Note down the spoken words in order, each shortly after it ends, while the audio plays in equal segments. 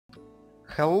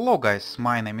Hello guys,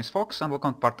 my name is Fox and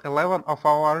welcome to part 11 of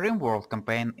our RimWorld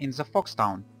campaign in the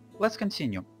FoxTown. Let's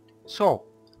continue. So,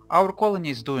 our colony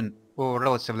is doing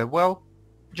relatively well.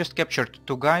 Just captured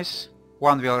two guys,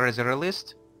 one we already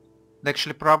released. They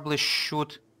actually probably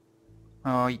should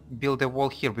build a wall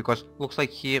here because looks like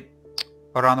he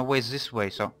ran away this way,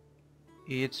 so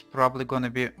it's probably gonna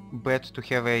be bad to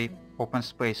have a open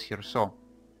space here. So,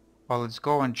 let's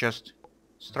go and just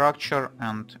structure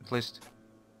and at least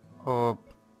I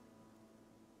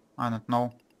don't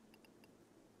know.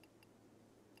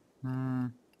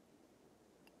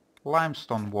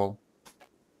 Limestone wall.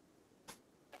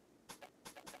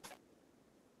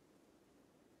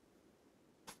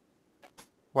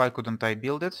 Why couldn't I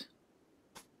build it?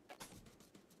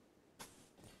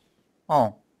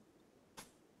 Oh.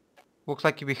 Looks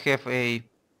like we have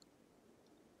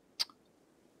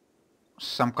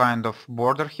some kind of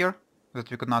border here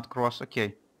that we could not cross.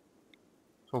 Okay.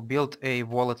 So build a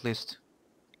wall at least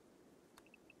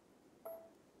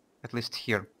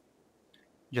here.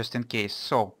 Just in case.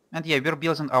 So, and yeah, we're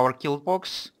building our kill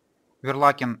box. We're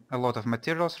lacking a lot of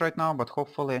materials right now, but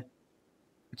hopefully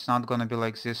it's not gonna be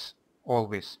like this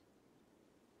always.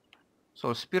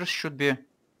 So Spears should be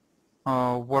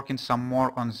working some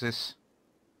more on this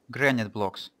granite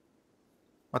blocks.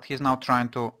 But he's now trying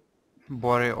to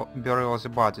bury all the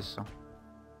bodies, so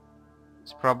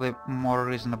it's probably more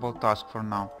reasonable task for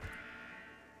now.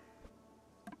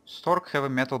 Stork have a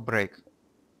metal break.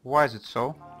 Why is it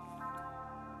so?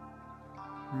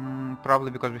 Probably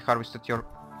because we harvested your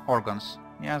organs.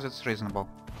 Yeah, that's reasonable.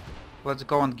 Let's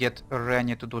go and get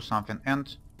Rennie to do something.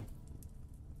 And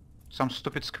some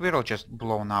stupid squirrel just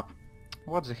blown up.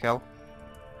 What the hell?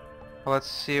 Let's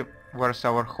see where's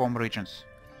our home regions.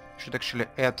 Should actually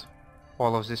add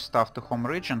all of this stuff to home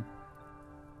region.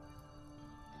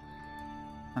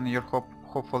 And you're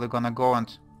hopefully gonna go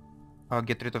and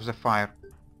get rid of the fire.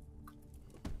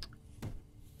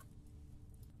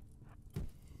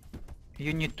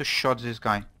 You need to shoot this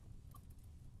guy.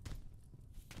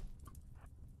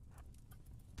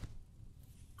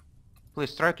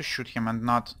 Please try to shoot him and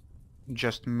not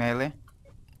just melee.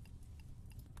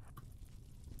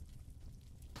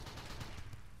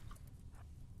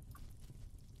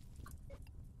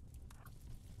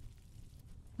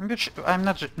 Which I'm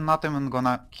not even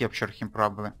gonna capture him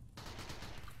probably.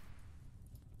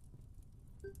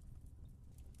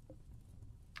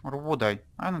 Or would I?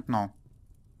 I don't know.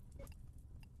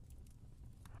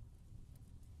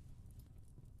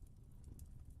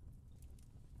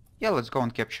 Yeah, let's go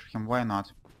and capture him, why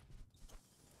not?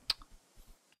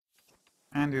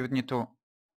 And we would need to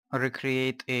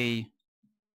recreate a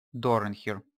door in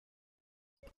here.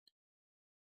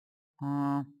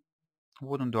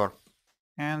 Wooden door.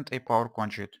 And a power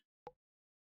conduit.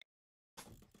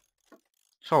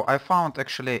 So I found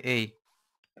actually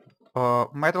a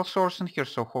metal source in here,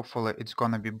 so hopefully it's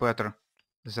gonna be better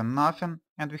than nothing.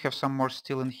 And we have some more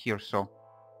steel in here, so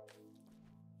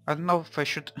I don't know if I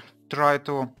should try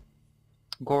to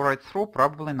go right through,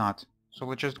 probably not. So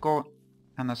let's just go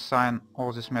and assign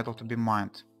all this metal to be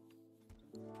mined.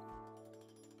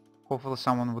 Hopefully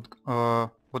someone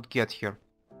would get here.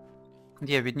 And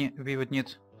yeah, we would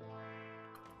need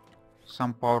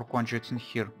some power conduits in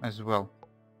here as well.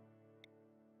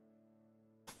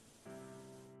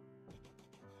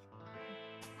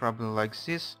 Probably like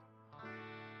this.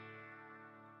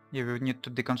 Yeah, we would need to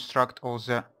deconstruct all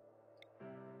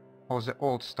the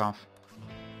old stuff.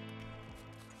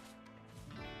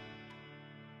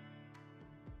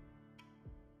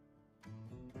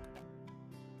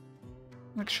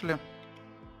 Actually,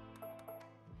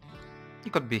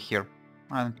 it could be here.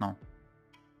 I don't know.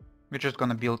 We're just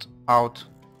gonna build out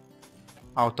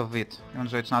of it, even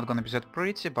though it's not gonna be that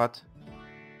pretty, but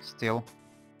still.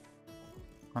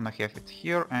 Gonna have it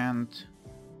here and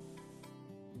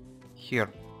here.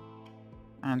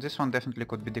 And this one definitely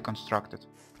could be deconstructed.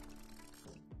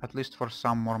 At least for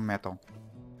some more metal.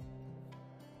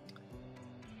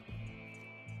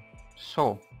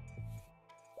 So,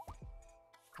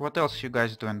 what else you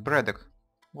guys doing? Braddock,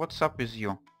 what's up with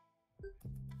you?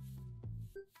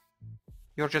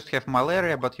 You just have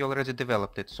malaria, but you already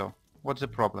developed it, so what's the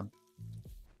problem?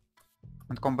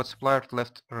 And combat supplier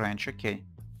left range, okay.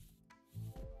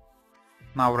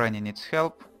 Now Rennie needs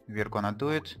help, we're gonna do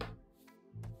it.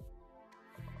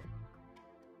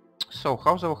 So,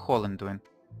 how's our hauling doing?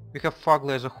 We have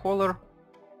Fugly as a hauler,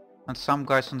 and some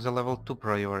guys on the level 2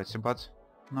 priority, but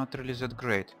not really that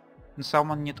great. And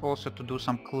someone need also to do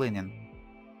some cleaning.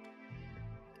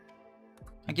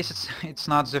 I guess it's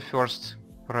not the first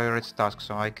priority task,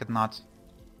 so I could not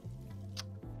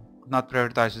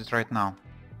prioritize it right now.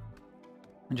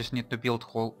 I just need to build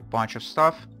whole bunch of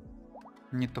stuff.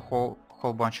 Need to whole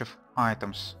bunch of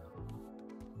items.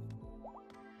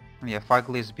 Yeah,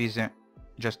 Fugly is busy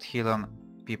just healing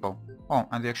people. Oh,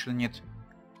 and we actually need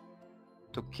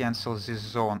to cancel this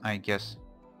zone, I guess.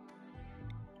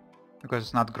 Because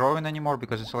it's not growing anymore,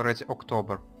 because it's already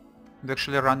October. We're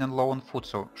actually running low on food,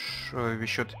 so we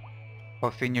should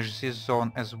finish this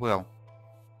zone as well.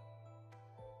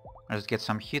 Let's get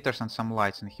some heaters and some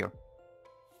lights in here.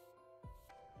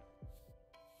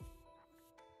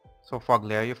 So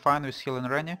Fugly, are you fine with healing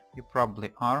Rennie? You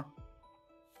probably are.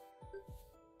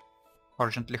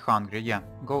 Urgently hungry, yeah.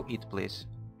 Go eat, please.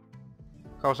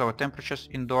 How's our temperatures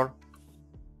indoor?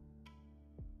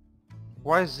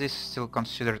 Why is this still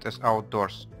considered as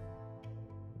outdoors?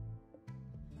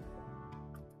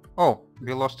 Oh,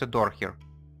 we lost a door here.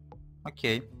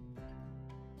 Okay.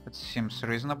 That seems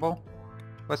reasonable.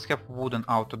 Let's have wooden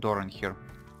outer door in here.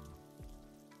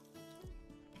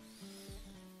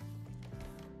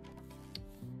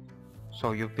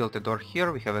 So you've built a door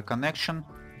here, we have a connection.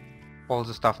 All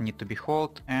the stuff need to be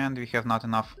hauled, and we have not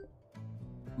enough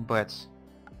beds.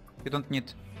 You don't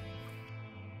need...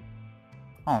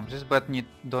 Oh, this bed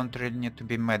don't really need to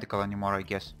be medical anymore, I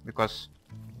guess, because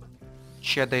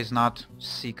Cheddar is not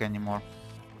sick anymore.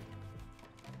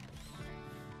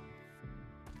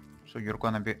 So you're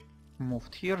gonna be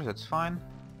moved here, that's fine.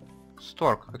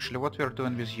 Stork, actually what we're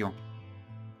doing with you?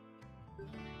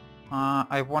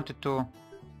 I wanted to...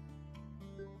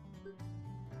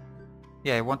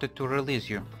 Yeah, I wanted to release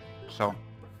you, so...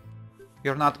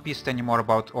 You're not pissed anymore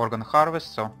about organ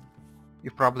harvest, so...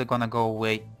 You're probably gonna go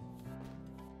away.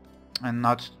 And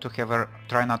not to have a...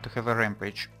 try not to have a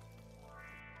rampage.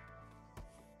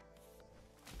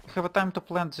 You have a time to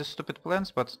plant these stupid plants,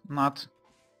 but not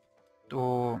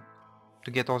to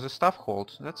get all the stuff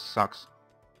hauled. That sucks.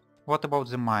 What about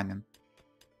the mining?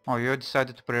 Oh, you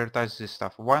decided to prioritize this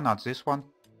stuff. Why not this one?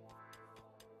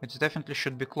 It definitely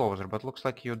should be closer, but looks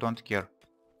like you don't care.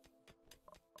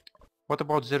 What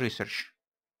about the research?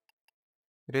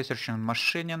 Research and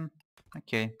machining.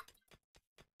 Okay.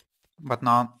 But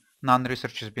now none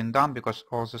research has been done because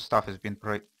all the stuff has been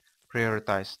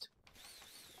prioritized.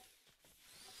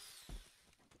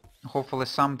 Hopefully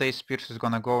someday Spears is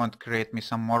gonna go and create me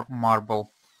some more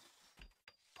marble.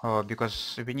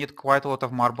 Because we need quite a lot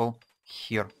of marble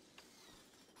here.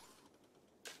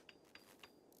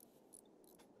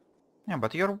 Yeah,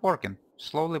 but you're working.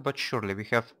 Slowly but surely. We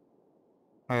have...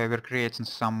 we're creating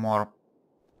some more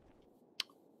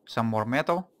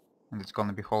metal. And it's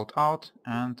gonna be hauled out.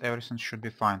 And everything should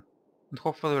be fine. And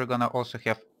hopefully we're gonna also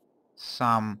have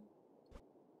some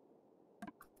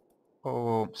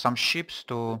ships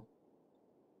to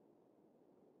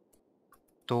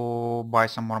buy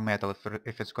some more metal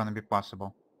if it's gonna be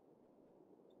possible.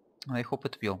 I hope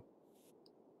it will.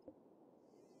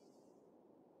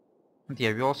 And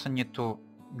yeah, we also need to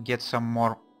get some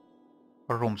more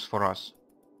rooms for us.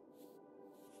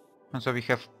 And so we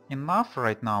have enough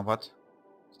right now, but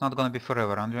it's not gonna be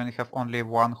forever, and we only have only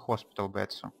one hospital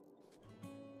bed, so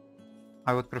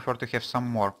I would prefer to have some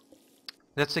more.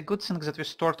 That's a good thing that we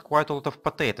stored quite a lot of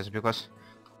potatoes, because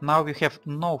now we have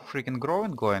no freaking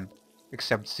growing going,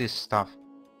 except this stuff.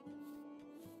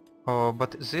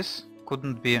 But this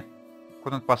couldn't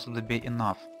possibly be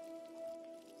enough.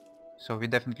 So we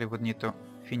definitely would need to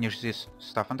finish this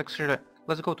stuff. And actually,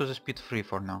 let's go to the speed 3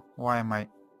 for now. Why am I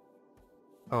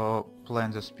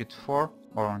playing the speed 4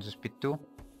 or on the speed 2?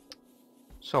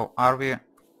 So, are we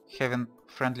having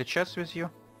friendly chats with you?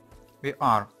 We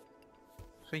are.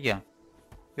 So yeah,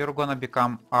 you're gonna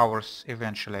become ours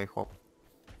eventually, I hope.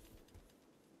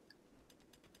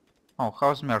 Oh,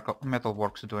 how's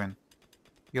Metalworks doing?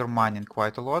 You're mining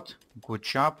quite a lot. Good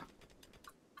job.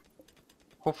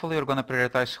 Hopefully you're gonna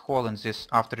prioritize hauling this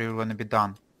after you're gonna be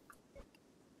done.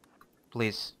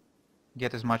 Please,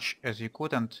 get as much as you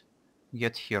could and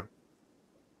get here.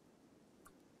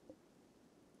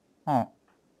 Oh,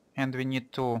 and we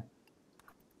need to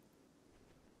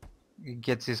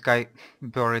get this guy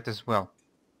buried as well.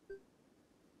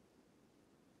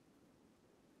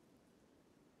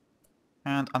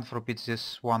 And unforbid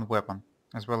this one weapon,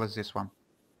 as well as this one.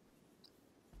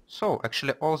 So,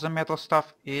 actually all the metal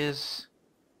stuff is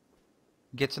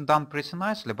getting done pretty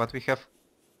nicely, but we have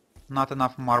not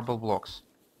enough marble blocks.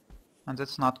 And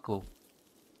that's not cool.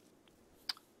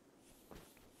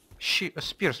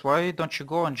 Spears, why don't you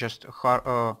go and just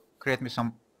create me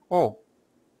some... Oh!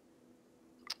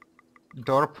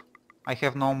 Derp, I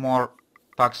have no more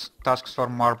tasks for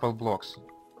marble blocks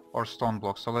or stone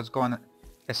blocks, so let's go and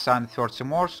assign 30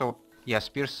 more. So yeah,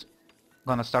 Spears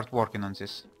gonna start working on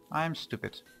this. I'm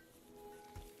stupid.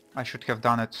 I should have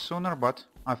done it sooner, but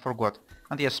I forgot.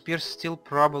 And yeah, Spear's still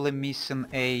probably missing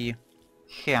a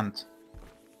hand.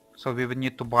 So we would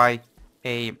need to buy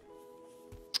a...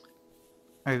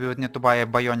 we would need to buy a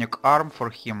bionic arm for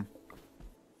him.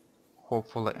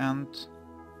 Hopefully, and...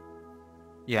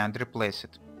 yeah, and replace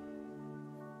it.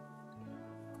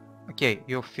 Okay,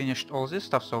 you've finished all this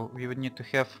stuff, so we would need to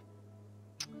have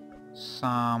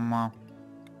some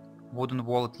wooden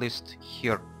wall at least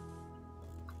here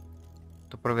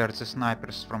to prevent the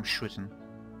snipers from shooting.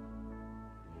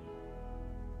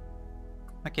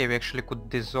 Okay, we actually could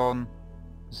dezone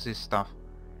this stuff.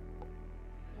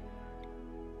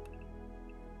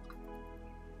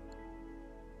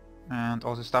 And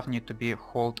all the stuff need to be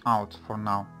hauled out for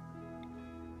now.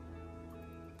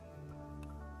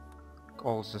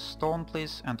 All the stone,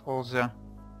 please, and all the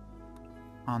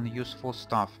unuseful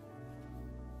stuff.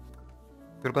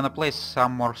 We're gonna place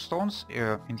some more stones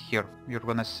in here. You're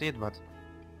gonna see it, but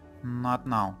not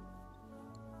now.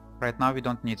 Right now we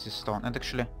don't need this stone. And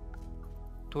actually,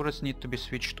 turrets need to be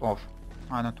switched off.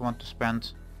 I don't want to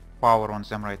spend power on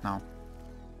them right now.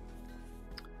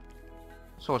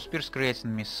 So, Spear's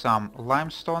creating me some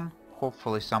limestone.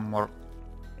 Hopefully some more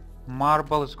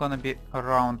marble is gonna be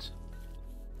around.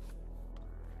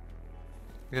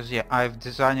 Because yeah, I've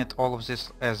designed all of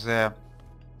this as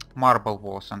marble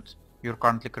walls, and you're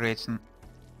currently creating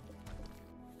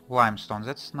limestone.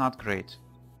 That's not great.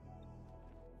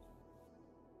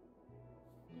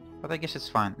 But I guess it's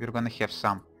fine. We're gonna have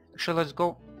some. Actually, let's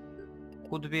go.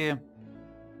 Could we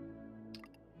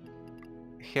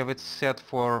have it set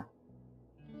for...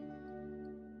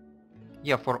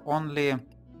 yeah, for only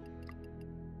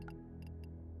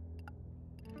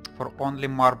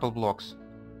marble blocks.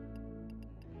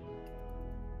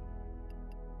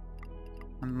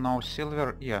 And no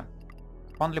silver, yeah.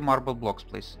 Only marble blocks,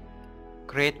 please.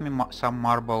 Create me some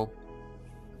marble...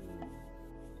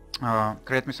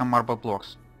 create me some marble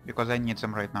blocks, because I need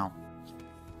them right now.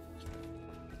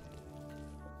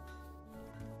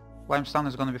 Limestone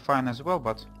is gonna be fine as well,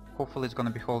 but hopefully it's gonna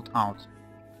be hauled out.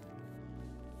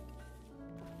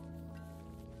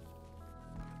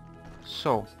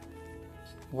 So,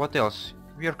 what else?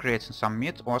 We are creating some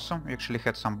meat, awesome. We actually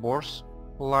had some boars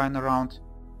lying around.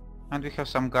 And we have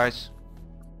some guys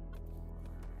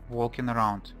walking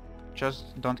around.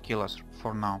 Just don't kill us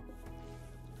for now.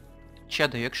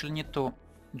 Cheddar, you actually need to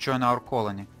join our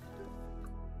colony.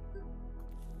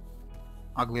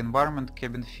 Ugly environment,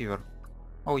 cabin fever.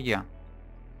 Oh yeah.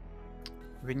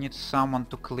 We need someone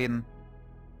to clean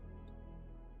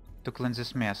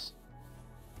this mess.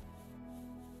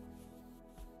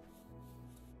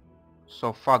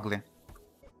 So Fugly,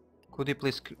 could you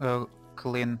please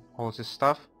clean all this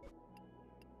stuff?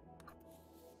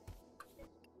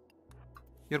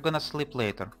 You're gonna sleep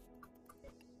later.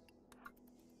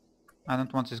 I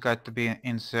don't want this guy to be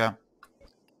in the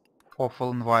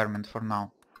awful environment for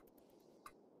now.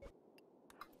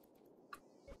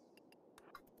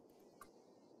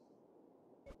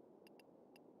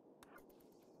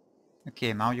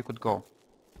 Okay, now you could go.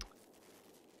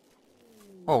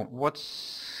 Oh,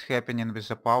 what's happening with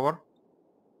the power?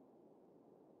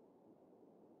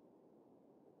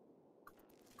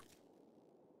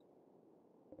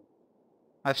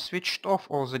 I've switched off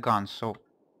all the guns, so...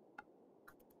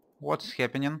 what's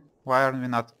happening? Why are we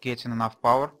not getting enough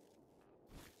power?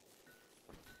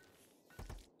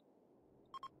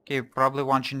 Okay, probably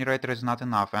one generator is not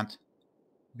enough, and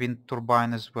wind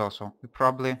turbine as well, so we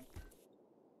probably...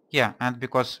 yeah, and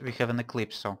because we have an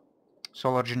eclipse, so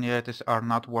solar generators are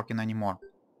not working anymore.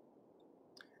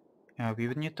 We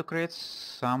would need to create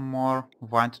some more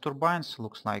wind turbines,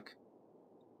 looks like.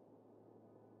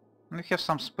 We have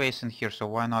some space in here, so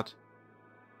why not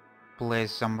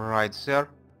place them right there.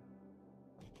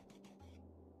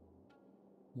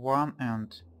 One,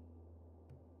 and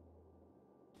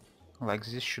like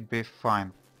this should be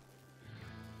fine.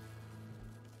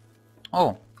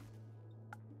 Oh,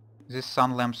 this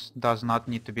sun lamps does not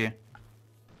need to be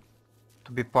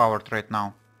powered right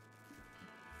now.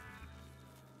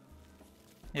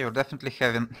 Yeah, you're definitely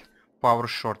having power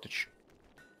shortage.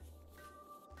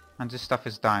 And this stuff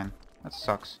is dying. That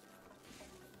sucks.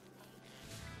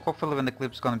 Hopefully when the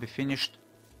clip's gonna be finished,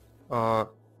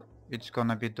 it's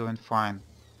gonna be doing fine.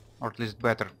 Or at least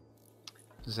better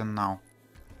than now.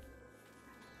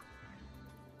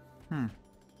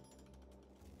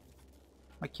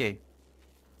 Okay.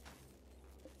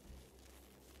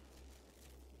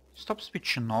 Stop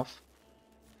switching off.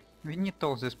 We need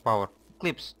all this power.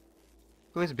 Clips,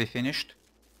 please be finished.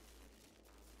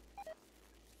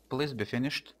 Please be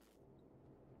finished.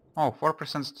 Oh,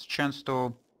 4% chance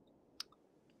to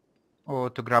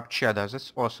grab cheddar.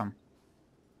 That's awesome.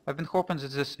 I've been hoping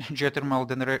that this geothermal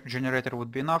generator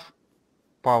would be enough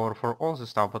power for all the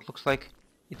stuff, but looks like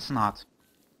it's not.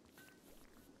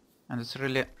 And it's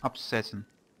really upsetting.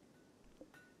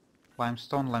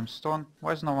 Limestone, limestone.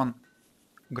 Why is no one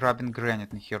grabbing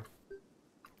granite in here?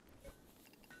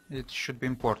 It should be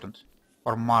important.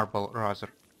 Or marble, rather.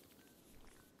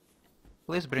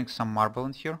 Please bring some marble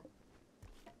in here.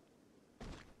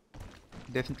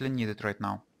 Definitely need it right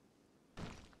now.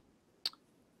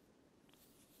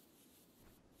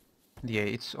 Yeah,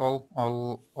 it's all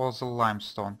the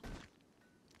limestone.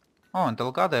 Oh, and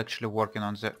Delgado actually working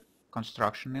on the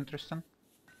construction. Interesting.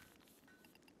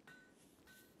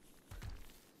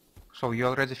 So you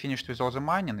already finished with all the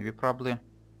mining. We probably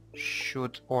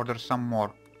should order some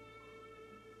more.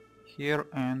 Here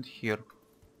and here.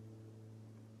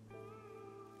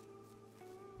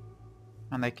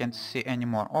 And I can't see any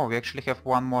more. Oh, we actually have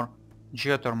one more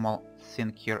geothermal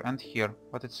thing here and here,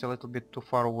 but it's a little bit too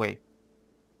far away.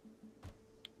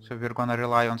 So we're gonna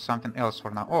rely on something else for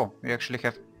now. Oh, we actually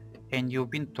have a new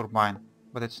wind turbine,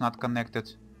 but it's not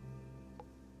connected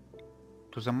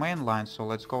to the main line, so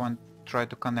let's go and try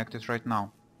to connect it right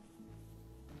now.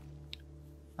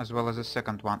 As well as the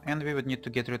second one. And we would need to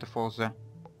get rid of all the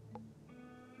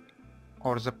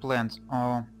plants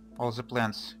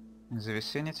in the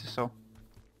vicinity, so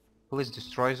please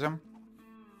destroy them.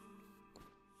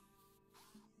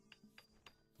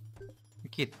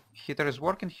 Okay, heater is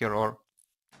working here or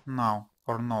no?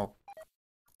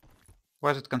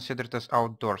 Why is it considered as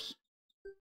outdoors?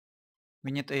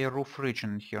 We need a roof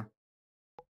region in here,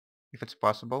 if it's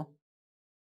possible.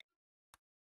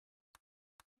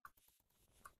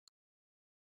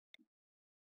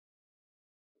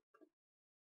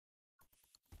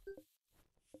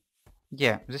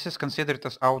 Yeah, this is considered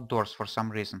as outdoors for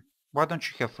some reason. Why don't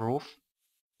you have roof?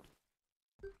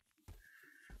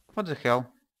 What the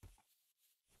hell?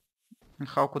 And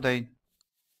how could I...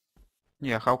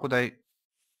 Yeah, how could I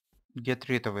get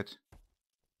rid of it?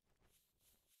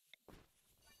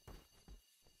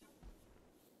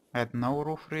 Add no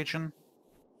roof region.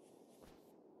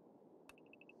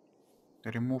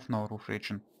 Remove no roof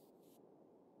region.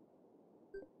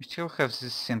 We still have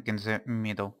this sink in the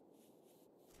middle.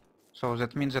 So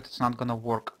that means that it's not gonna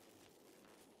work.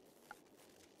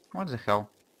 What the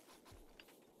hell?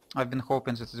 I've been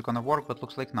hoping that it's gonna work, but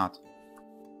looks like not.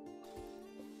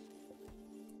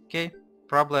 Okay,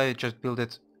 probably I just built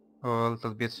it a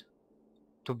little bit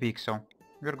too big, so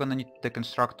we're gonna need to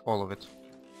deconstruct all of it.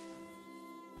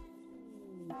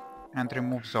 And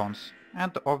remove zones.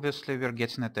 And obviously we're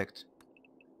getting attacked.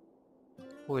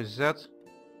 Who is that?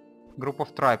 Group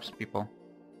of tribes people.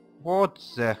 What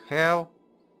the hell?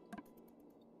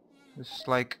 This is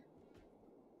like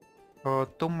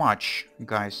too much,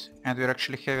 guys. And we're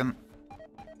actually having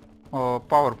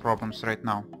power problems right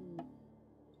now.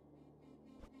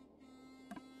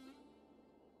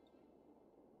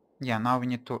 Yeah, now we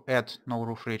need to add no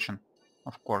roof region,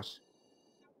 of course.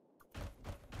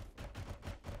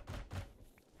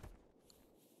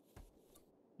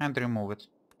 And remove it.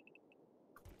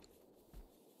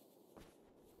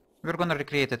 We're gonna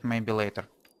recreate it maybe later.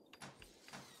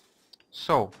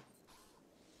 So,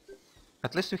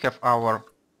 at least we have our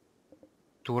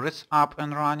turrets up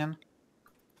and running.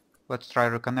 Let's try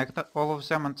reconnect all of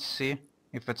them and see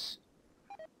if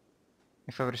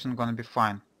everything's gonna be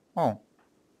fine. Oh,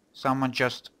 someone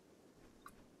just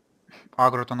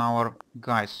aggroed on our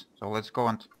guys. So let's go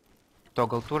and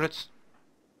toggle turrets.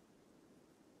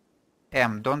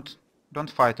 Don't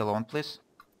fight alone, please.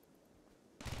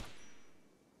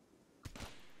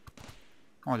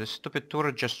 Oh, this stupid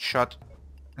turret just shot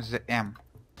the M.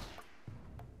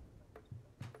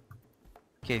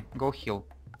 Okay, go heal.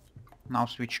 Now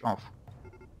switch off.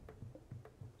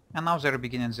 And now they're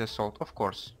beginning the assault, of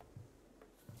course.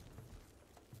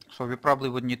 So we probably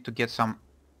would need to get some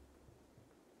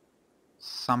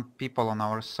people on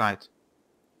our side.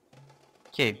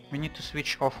 Okay, we need to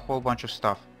switch off a whole bunch of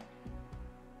stuff.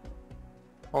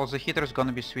 All the heaters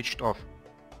gonna be switched off.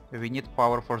 We need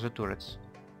power for the turrets.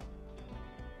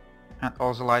 And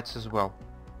all the lights as well.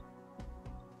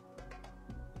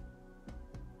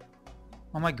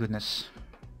 Oh my goodness.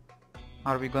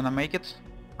 Are we gonna make it?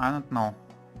 I don't know.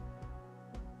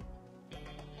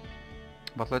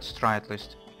 But let's try at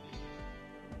least.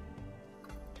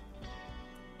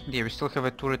 Yeah, we still have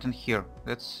a turret in here.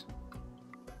 That's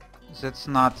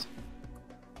not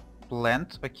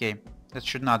planned. Okay, that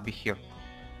should not be here.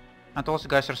 And all the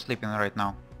guys are sleeping right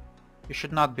now. You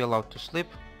should not be allowed to sleep.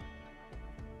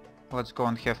 Let's go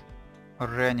and have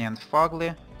Rennie and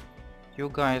Fugly, you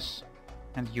guys,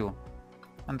 and you.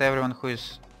 And everyone who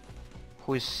is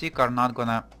sick are not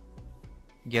gonna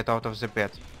get out of the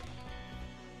bed.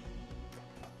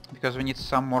 Because we need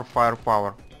some more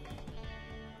firepower.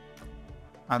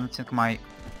 I don't think my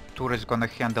tour is gonna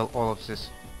handle all of this.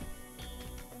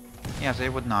 Yeah, they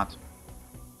would not.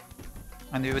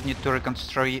 And we would need to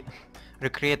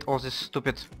recreate all this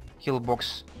stupid kill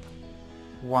box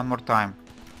one more time.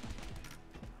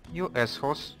 You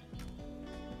assholes.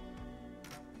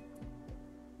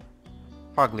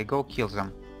 Fugly, go kill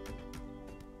them.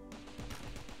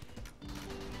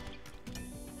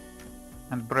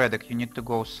 And Braddock, you need to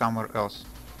go somewhere else.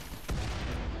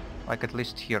 Like at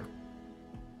least here.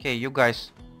 Okay, you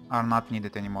guys are not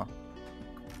needed anymore.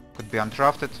 Could be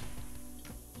undrafted.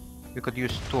 We could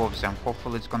use 2 of them.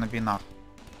 Hopefully it's gonna be enough.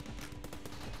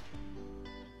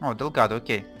 Oh, Delgado,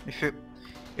 okay.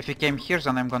 If you came here,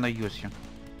 then I'm gonna use you.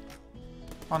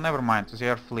 Oh, never mind. They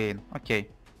are fleeing. Okay.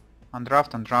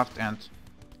 Undraft, and...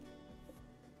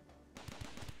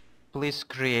 please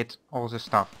create all the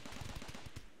stuff.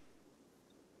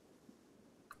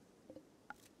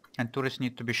 And tourists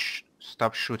need to be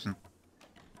stop shooting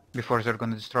before they're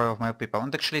gonna destroy all my people.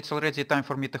 And actually it's already time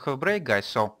for me to have a break, guys,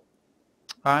 so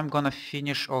I'm gonna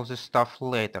finish all this stuff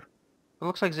later. It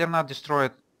looks like they're not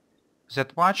destroyed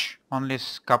that much, only a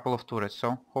couple of turrets,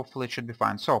 so hopefully it should be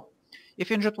fine. So, if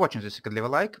you enjoyed watching this, you could leave a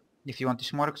like. If you want to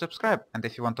see more, you can subscribe. And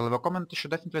if you want to leave a comment, you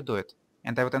should definitely do it.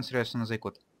 And I would answer as soon as I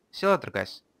could. See you later,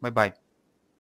 guys. Bye bye.